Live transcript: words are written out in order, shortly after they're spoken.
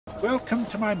Welcome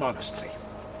to my monastery.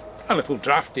 A little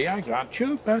draughty, I grant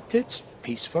you, but it's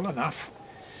peaceful enough.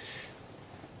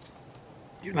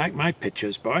 You like my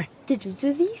pictures, boy? Did you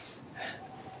do these?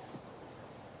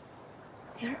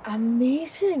 They're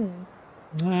amazing.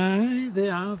 Aye,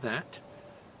 they are that.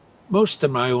 Most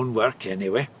of my own work,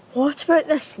 anyway. What about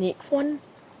the snake one?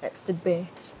 It's the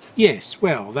best. Yes,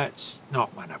 well, that's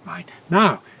not one of mine.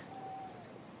 Now,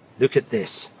 look at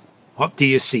this. What do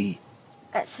you see?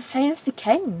 It's the sign of the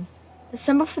king. The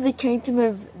symbol for the kingdom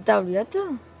of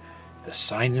Dalriata. The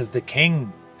sign of the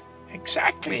king.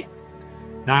 Exactly.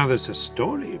 Now there's a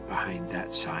story behind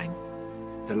that sign.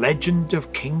 The legend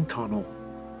of King Conall,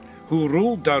 who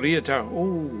ruled Dalriata,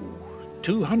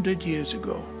 200 years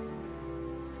ago.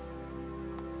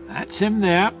 That's him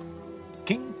there,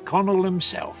 King Conall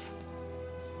himself.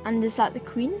 And is that the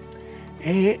queen?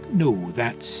 No,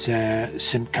 that's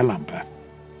St. Columba.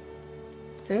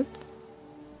 Who?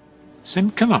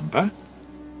 St. Columba?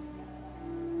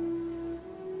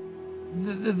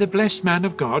 The blessed man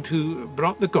of God who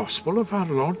brought the gospel of our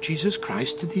Lord Jesus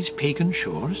Christ to these pagan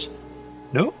shores?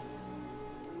 No?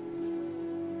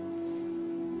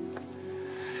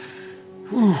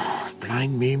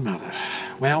 Blind me, mother.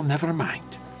 Well, never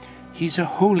mind. He's a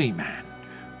holy man,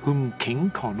 whom King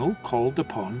Conall called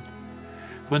upon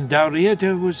when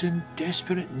Dalriata was in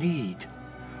desperate need,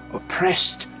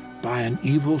 oppressed by an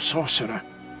evil sorcerer.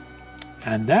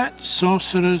 And that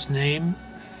sorcerer's name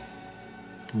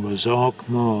was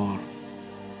Ogmore.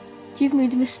 You've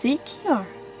made a mistake here.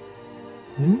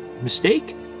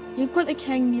 Mistake? You've got the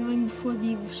king kneeling before the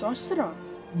evil sorcerer.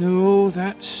 No,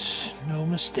 that's no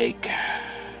mistake.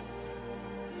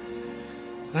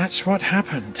 That's what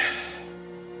happened.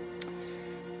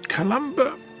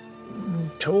 Columba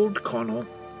told Conall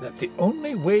that the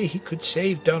only way he could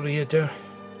save Dalriata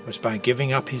was by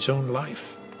giving up his own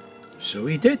life. So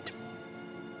he did.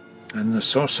 And the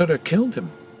sorcerer killed him.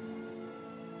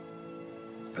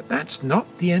 But that's not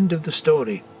the end of the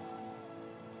story.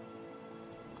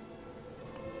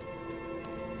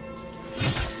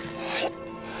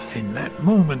 In that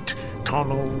moment,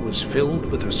 Conall was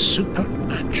filled with a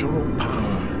supernatural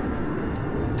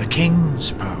power, the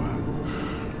king's power.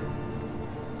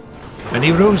 And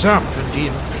he rose up and he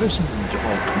imprisoned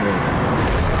Ogmore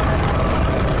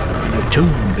in a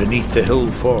tomb beneath the hill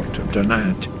fort of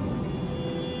Dalriata,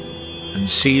 and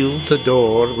sealed the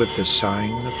door with the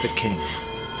sign of the king.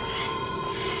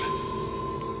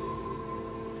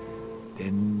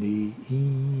 Then the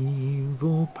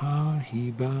evil power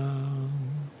he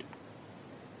bound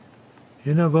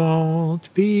in a vault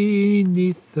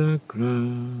beneath the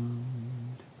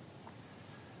ground.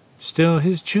 Still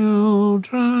his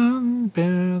children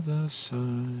bear the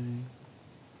sign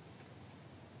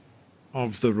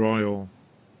of the royal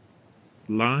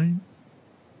line.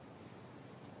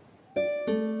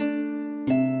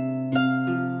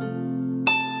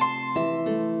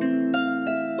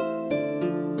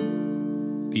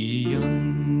 Be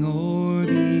young or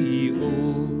be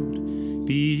old,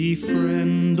 be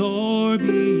friend or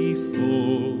be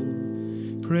foe,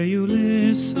 pray you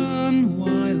listen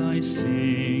while I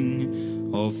sing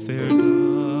of fair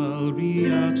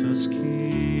Dalriata's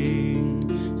king.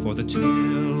 For the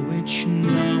tale which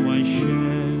now I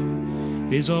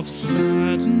share is of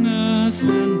sadness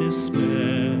and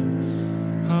despair,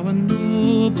 how a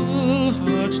noble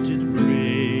heart did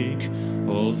break,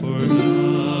 all for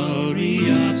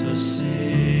Dalriata's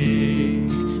sake.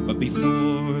 But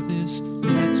before this,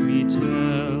 let me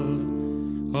tell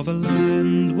of a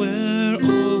land where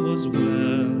all was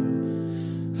well,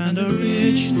 and a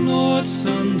rich north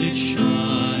sun did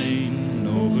shine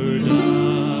over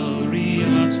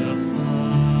Dalriata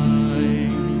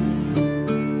fine.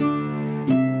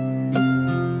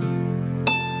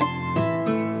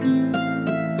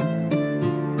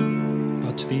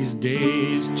 But these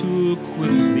days too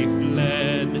quickly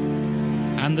fled,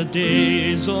 and the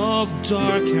days of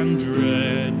dark and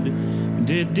dread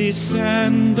did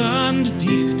descend, and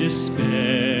deep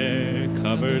despair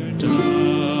covered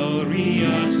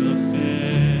Dalriata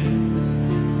fair.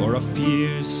 For a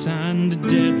fierce and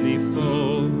deadly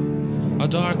foe, a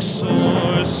dark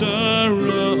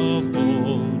sorcerer of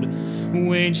old,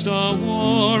 waged a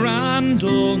war, and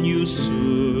all knew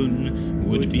soon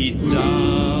would be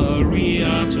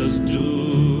Dalriata's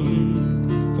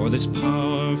doom. For this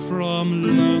power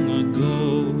from long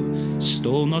ago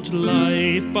stole not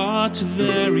life but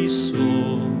very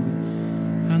soul,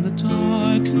 and the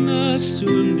darkness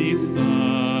soon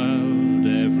defiled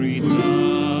every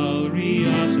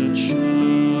Dalriata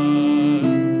child.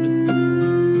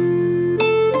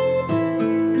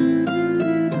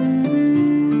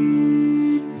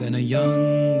 Then a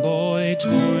young boy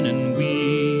torn in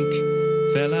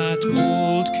fell at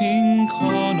old King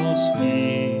Conall's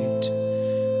feet.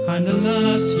 I'm the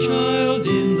last child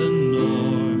in the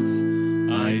north,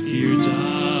 I fear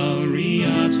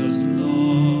Dalriata's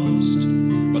lost.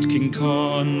 But King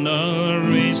Conall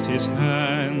raised his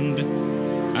hand,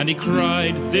 and he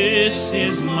cried, "This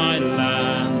is my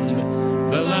land.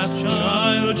 The last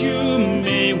child you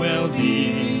may well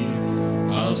be,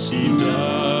 I'll see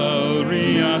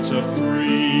Dalriata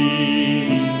free."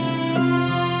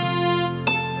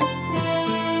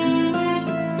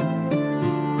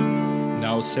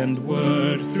 Now send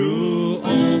word through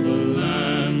all the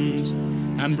land,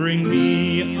 and bring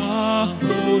me a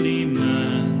holy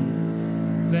man.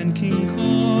 Then King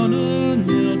Conall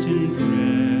knelt in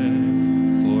prayer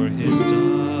for his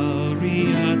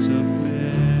Dalriata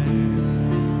fair.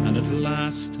 And at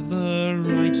last the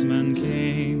right man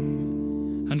came,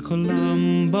 and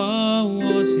Columba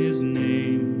was his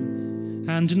name.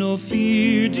 And no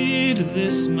fear did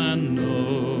this man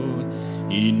know,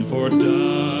 e'en for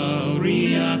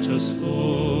Dalriata's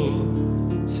foe.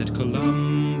 Said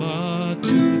Columba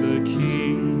to the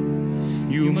king,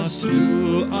 "You must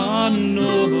do a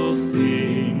noble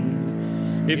thing.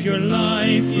 If your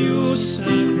life you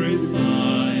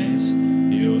sacrifice,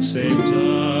 you'll save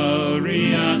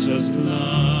Dalriata's life."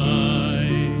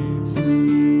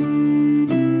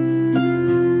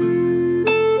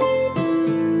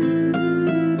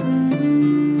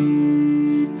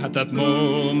 At that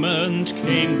moment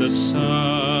came the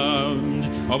sound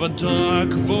of a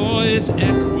dark voice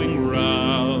echoing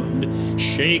round,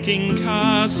 shaking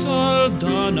castle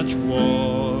Dunwich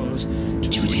walls.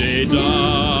 "Today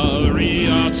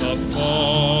Dalriata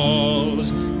falls."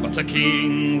 But the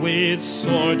king with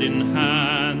sword in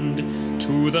hand,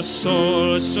 to the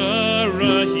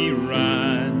sorcerer he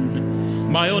ran.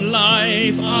 "My own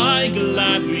life I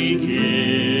gladly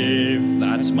give,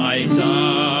 that my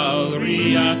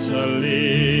Dalriata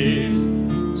live."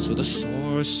 So the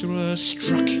sorcerer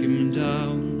struck him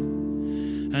down,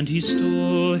 and he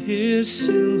stole his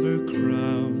silver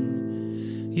crown.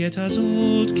 Yet as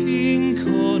old King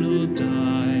Conall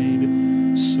died,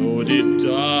 so did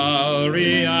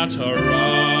Dalriata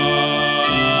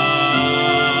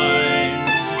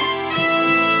rise.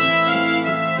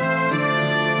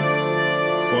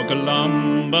 For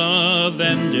Columba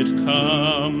then did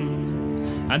come,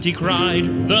 and he cried,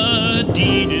 "The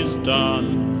deed is done,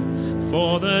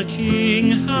 for the king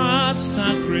has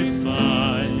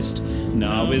sacrificed.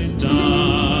 Now is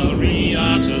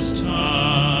Dalriata's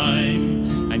time."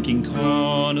 And King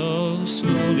Conall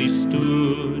slowly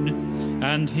stood,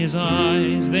 and his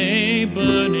eyes they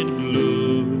burned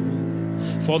blue.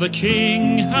 For the king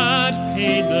had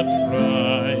paid the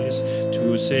price to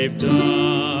save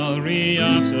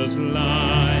Dalriata's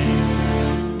life.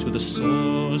 To the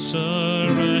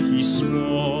sorcerer he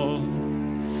swore,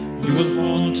 "You will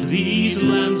haunt these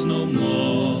lands no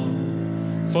more,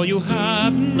 for you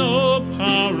have no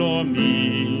power o'er me.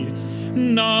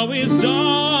 Now is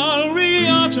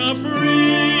Dalriata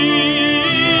free."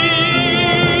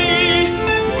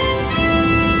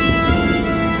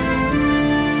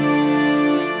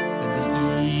 Then the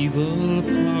evil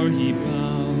power he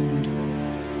bound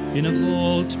in a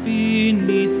vault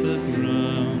beneath the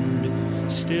ground.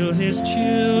 Still his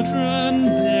children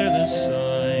bear the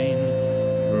sign,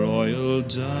 Royal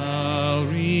Dalriata's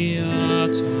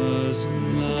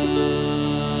line.